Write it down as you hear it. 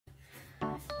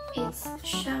It's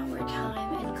shower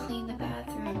time and clean the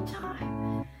bathroom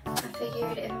time. I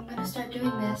figured if I'm gonna start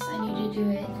doing this, I need to do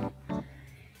it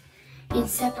in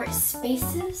separate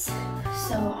spaces.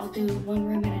 So I'll do one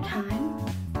room at a time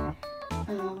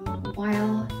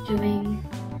while doing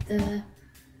the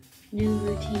new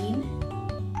routine.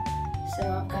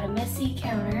 So I've got a messy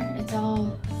counter. It's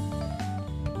all,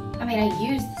 I mean, I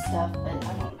use the stuff, but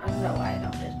I don't know why I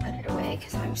don't just put it away,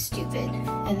 because I'm stupid.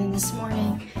 And then this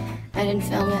morning, I didn't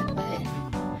film it, but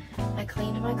I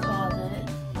cleaned my closet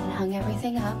and hung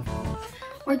everything up.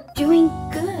 We're doing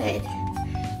good.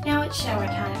 Now it's shower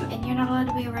time, and you're not allowed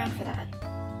to be around for that.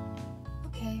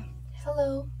 Okay,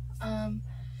 hello.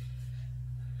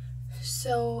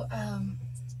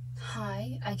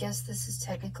 Hi. I guess this is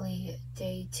technically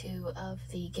day 2 of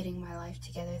the getting my life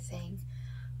together thing.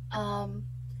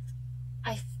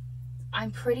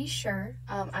 I'm pretty sure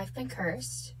I've been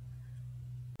cursed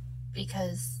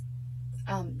because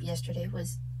yesterday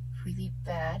was really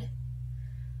bad.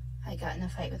 I got in a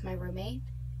fight with my roommate,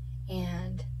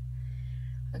 and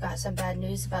I got some bad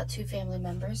news about 2 family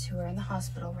members who are in the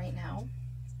hospital right now.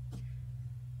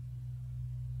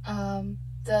 I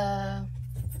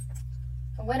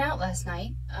went out last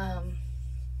night.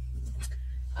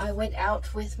 I went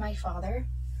out with my father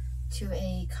to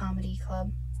a comedy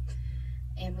club,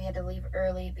 and we had to leave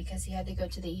early because he had to go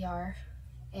to the ER,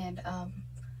 and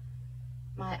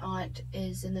my aunt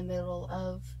is in the middle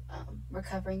of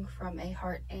recovering from a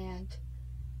heart and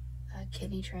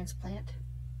kidney transplant,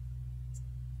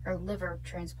 or liver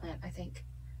transplant, I think.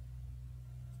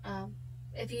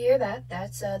 If you hear that,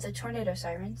 that's the tornado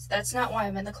sirens. That's not why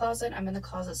I'm in the closet. I'm in the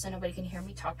closet so nobody can hear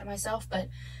me talk to myself, but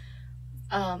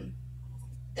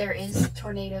there is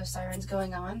tornado sirens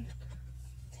going on,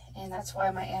 and that's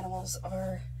why my animals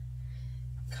are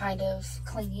kind of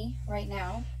clingy right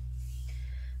now.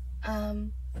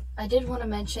 I did want to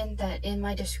mention that in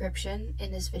my description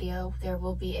in this video, there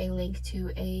will be a link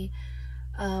to a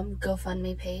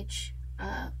GoFundMe page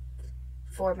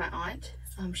for my aunt.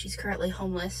 She's currently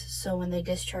homeless, so when they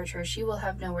discharge her, she will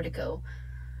have nowhere to go.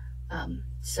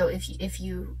 So if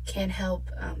you can help,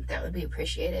 that would be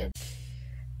appreciated.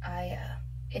 I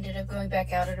ended up going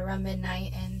back out at around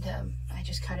midnight, and I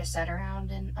just kind of sat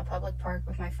around in a public park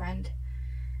with my friend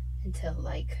until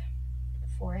like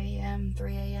 4 a.m.,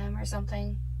 3 a.m. or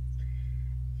something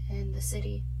in the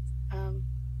city.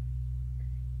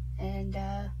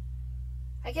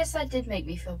 I guess that did make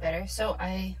me feel better. So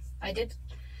I did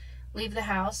leave the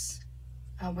house.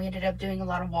 We ended up doing a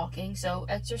lot of walking, so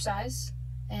exercise,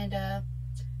 and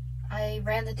I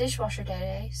ran the dishwasher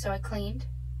today, so I cleaned,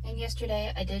 and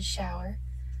yesterday I did shower,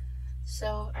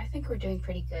 so I think we're doing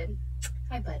pretty good.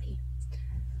 Hi, buddy.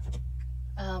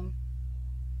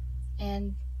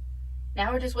 And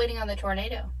now we're just waiting on the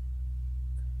tornado.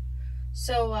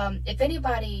 So if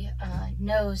anybody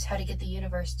knows how to get the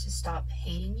universe to stop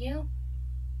hating you,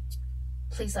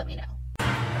 please let me know.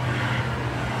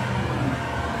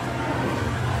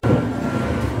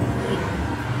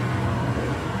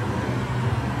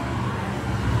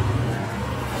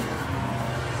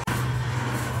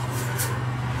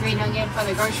 Green onion from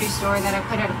the grocery store that I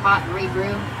put in a pot and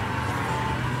regrew.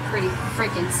 Pretty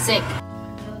freaking sick.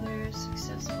 Another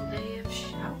successful day of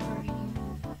showering.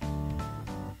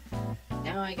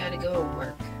 Now I gotta go to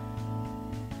work.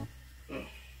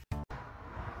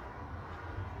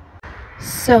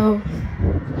 So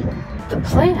the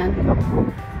plan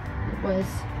was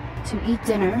to eat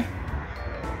dinner.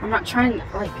 I'm not trying,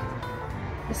 like,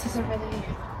 this is a really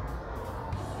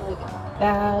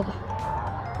bad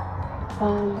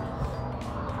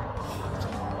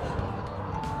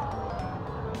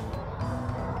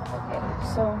okay,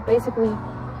 so basically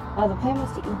the plan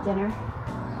was to eat dinner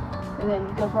and then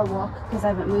go for a walk, because I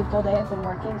haven't moved all day. I've been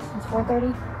working since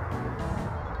 4:30,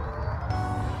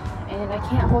 and I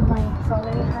can't hold my phone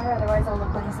any higher, otherwise I'll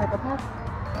look like a psychopath,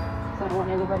 so I don't want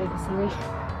anybody to see me.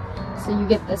 So you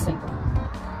get this angle,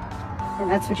 and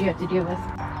that's what you have to deal with.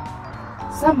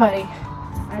 Somebody,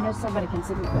 I know somebody can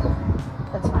see me, but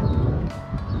that's fine.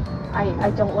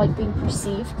 I don't like being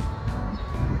perceived.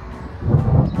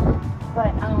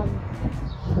 But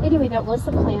anyway, that was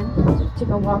the plan, to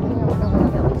go walking. I want to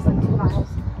walk at least like 2 miles,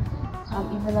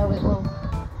 even though it will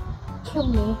kill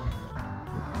me.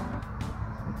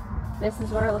 This is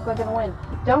what I look like in the wind.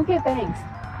 Don't get bangs,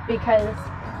 because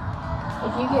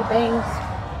if you get bangs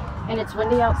and it's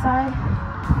windy outside,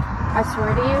 I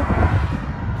swear to you,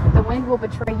 the wind will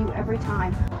betray you every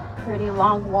time. Pretty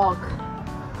long walk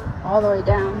all the way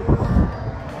down.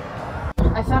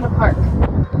 I found a park.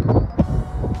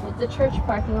 It's a church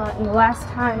parking lot, and the last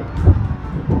time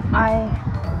I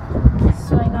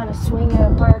swung on a swing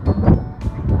at a park,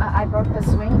 I broke the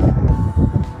swing,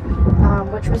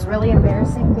 which was really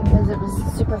embarrassing because it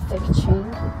was super thick chain.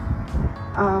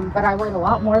 But I weighed a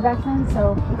lot more back then,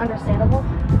 so understandable.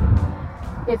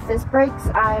 If this breaks,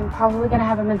 I'm probably gonna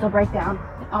have a mental breakdown.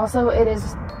 Also, it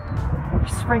is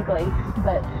sprinkling,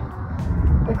 but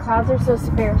the clouds are so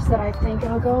sparse that I think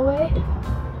it'll go away.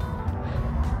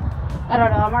 I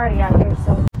don't know, I'm already out here,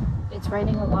 so it's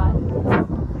raining a lot.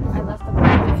 I left the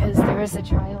park because there was a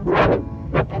child,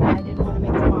 and I didn't want to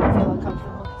make the mom feel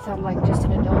uncomfortable because I'm like just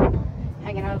an adult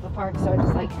hanging out at the park, so I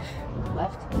just like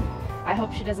left. I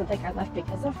hope she doesn't think I left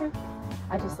because of her.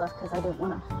 I just left because I didn't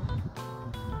want to.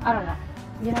 I don't know,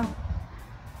 you know?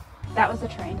 That was a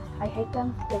train. I hate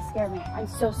them. They scare me. I'm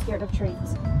so scared of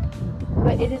trains.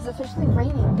 But it is officially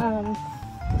raining.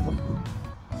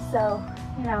 So,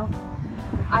 you know,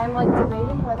 I'm like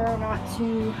debating whether or not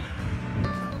to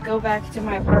go back to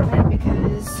my apartment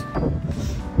because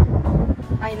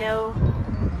I know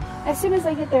as soon as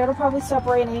I get there, it'll probably stop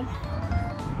raining.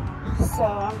 So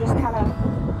I'm just kind of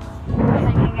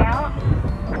hanging out.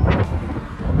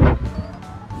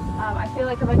 I feel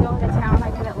like if I go into town,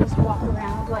 I can at least walk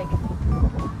around like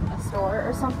a store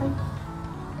or something.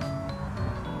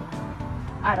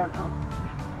 I don't know.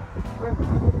 We're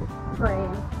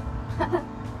praying.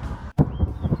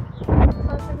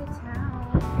 Closer to town.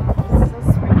 It's still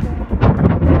sprinting.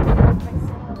 If I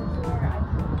sit over here, I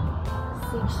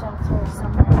seek shelter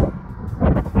somewhere.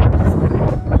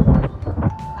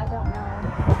 I don't know.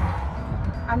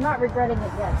 I'm not regretting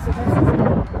it yet, so this is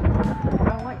good. I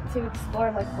want to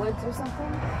explore like woods or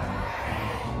something,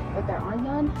 but there aren't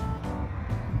none.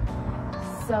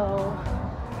 So,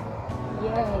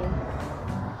 yay.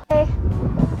 Okay,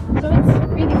 so it's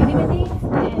really windy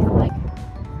and like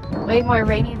way more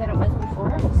rainy than it was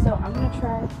before. So I'm gonna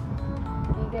try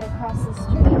and get across the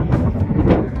street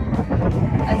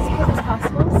as quick as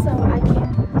possible so I can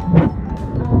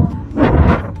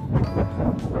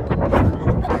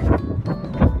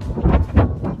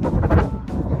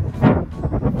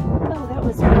oh, that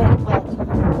was wet.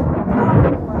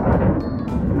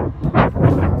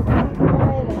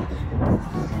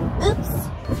 Oops.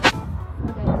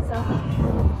 Okay, so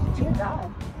dear God.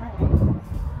 Alright.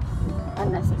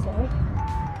 Unnecessary.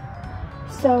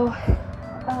 So,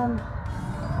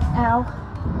 ow.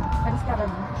 I just got a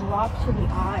drop to the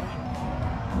eye.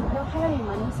 I don't have any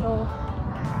money, so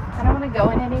I don't want to go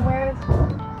in anywhere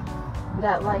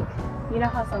that, like, you know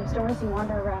how some stores you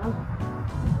wander around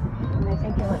and they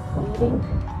think you're like bleeding?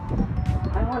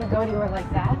 I don't want to go anywhere like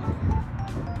that.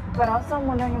 But also I'm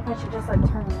wondering if I should just like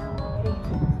turn around already.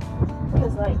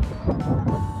 Because like,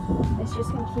 it's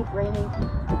just going to keep raining.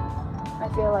 I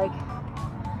feel like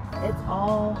it's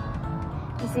all,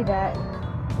 you see that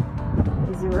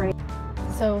is rain.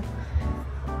 So,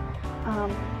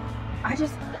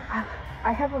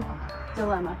 I have a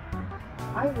dilemma.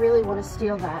 I really want to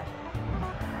steal that.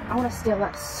 I want to steal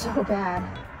that so bad.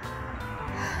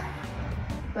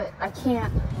 But I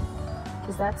can't,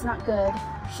 because that's not good.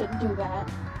 Shouldn't do that.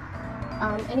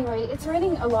 Anyway, it's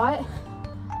raining a lot.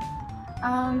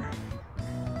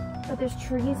 But there's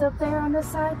trees up there on this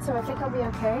side, so I think I'll be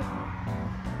okay.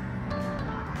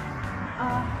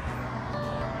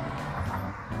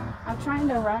 I'm trying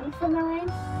to run from the rain,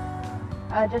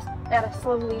 just at a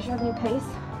slow, leisurely pace.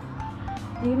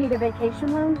 Do you need a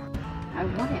vacation loan? I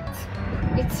want it.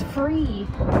 It's free.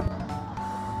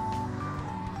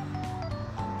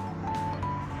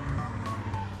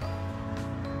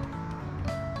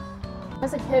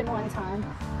 As a kid one time,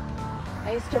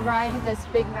 I used to ride this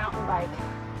big mountain bike.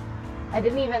 I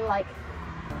didn't even like,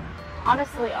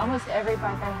 honestly, almost every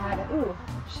bike I had, ooh,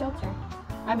 shelter.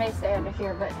 I may stay under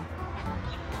here, but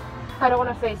I don't want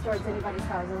to face towards anybody's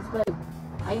houses, but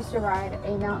I used to ride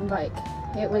a mountain bike.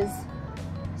 It was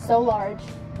so large,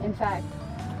 in fact,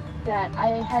 that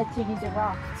I had to use a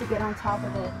rock to get on top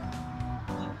of it.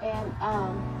 And,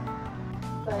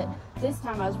 but this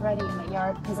time I was riding in the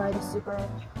yard because I had a super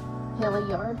hilly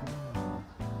yard.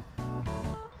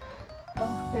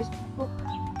 Oh, there's people.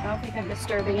 I don't think I'm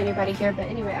disturbing anybody here, but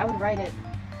anyway, I would ride it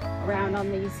around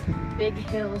on these big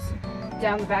hills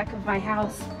down the back of my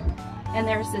house. And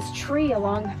there's this tree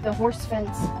along the horse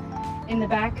fence in the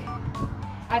back.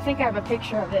 I think I have a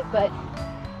picture of it, but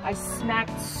I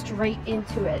smacked straight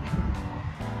into it.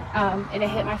 And it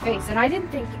hit my face. And I didn't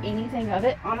think anything of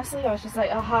it. Honestly, I was just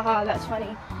like, oh, haha, that's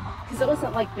funny. Because it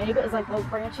wasn't like big, it was like little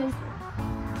branches.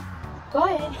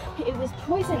 But it was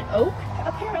poison oak,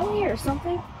 apparently, or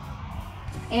something.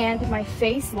 And my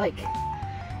face, like,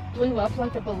 blew up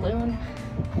like a balloon.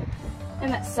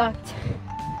 And that sucked.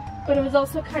 But it was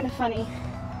also kind of funny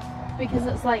because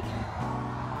it's like,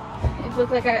 it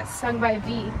looked like I got stung by a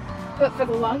bee. But for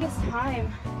the longest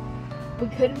time, we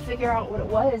couldn't figure out what it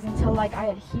was until like I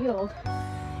had healed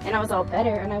and I was all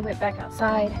better, and I went back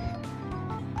outside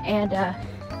and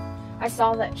I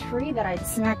saw that tree that I'd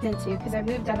smacked into because I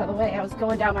moved out of the way. I was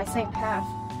going down my same path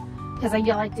because I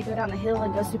like to go down the hill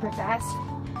and go super fast.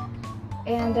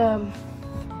 And I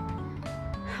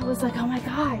was like, oh my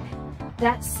God,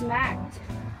 that smacked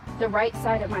the right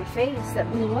side of my face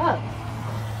that blew up.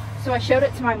 So I showed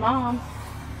it to my mom.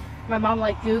 My mom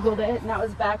like Googled it, and that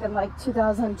was back in like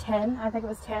 2010, I think it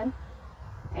was 10.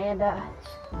 And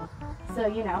so,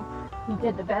 you know, you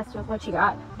did the best with what you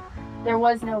got. There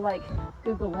was no like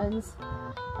Google Lens,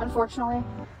 unfortunately.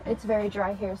 It's very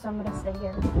dry here, so I'm gonna stay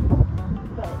here.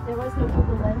 But there was no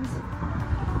Google Lens.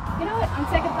 You know what, on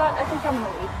second thought, I think I'm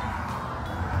gonna leave.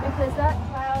 Because that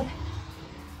cloud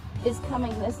is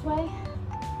coming this way.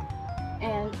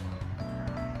 And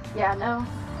yeah, no,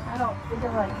 I don't think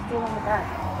I like dealing with that.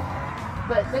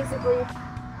 But basically,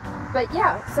 but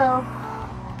yeah, so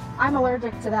I'm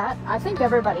allergic to that. I think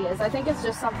everybody is. I think it's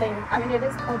just something, I mean, it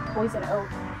is called poison oak.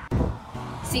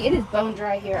 See, it is bone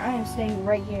dry here. I am staying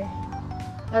right here.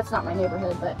 That's not my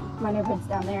neighborhood, but my neighborhood's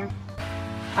down there.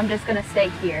 I'm just gonna stay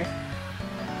here.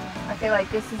 I feel like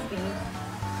this is the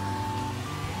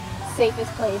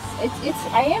safest place.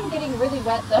 I am getting really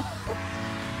wet though.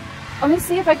 Let me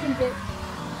see if I can get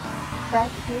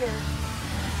back here.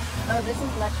 Oh, this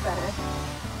is much better.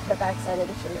 The back side of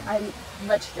the tree. I'm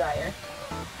much drier.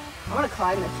 I want to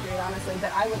climb this tree, honestly,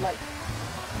 but I'd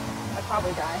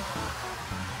probably die.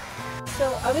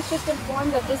 So I was just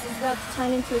informed that this is about to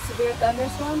turn into a severe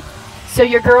thunderstorm. So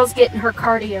your girl's getting her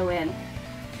cardio in.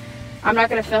 I'm not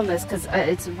going to film this because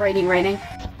it's raining.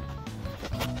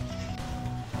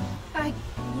 I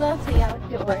love the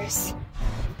outdoors.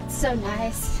 It's so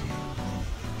nice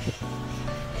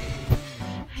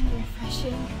and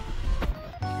refreshing.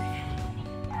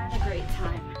 Had a great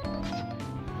time.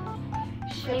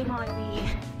 Shame on me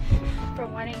for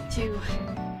wanting to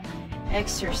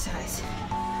exercise.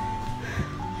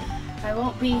 I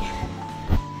won't be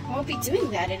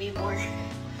doing that anymore.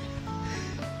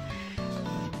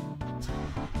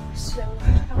 So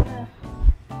I'm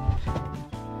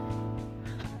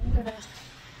gonna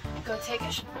go take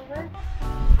a shower,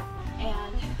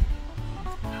 and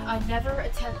I never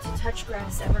attempt to touch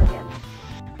grass ever again.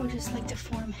 I would just like to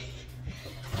form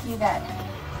you that.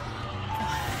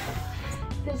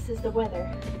 This is the weather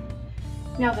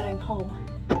now that I'm home.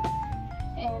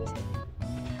 And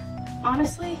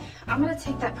honestly, I'm gonna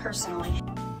take that personally.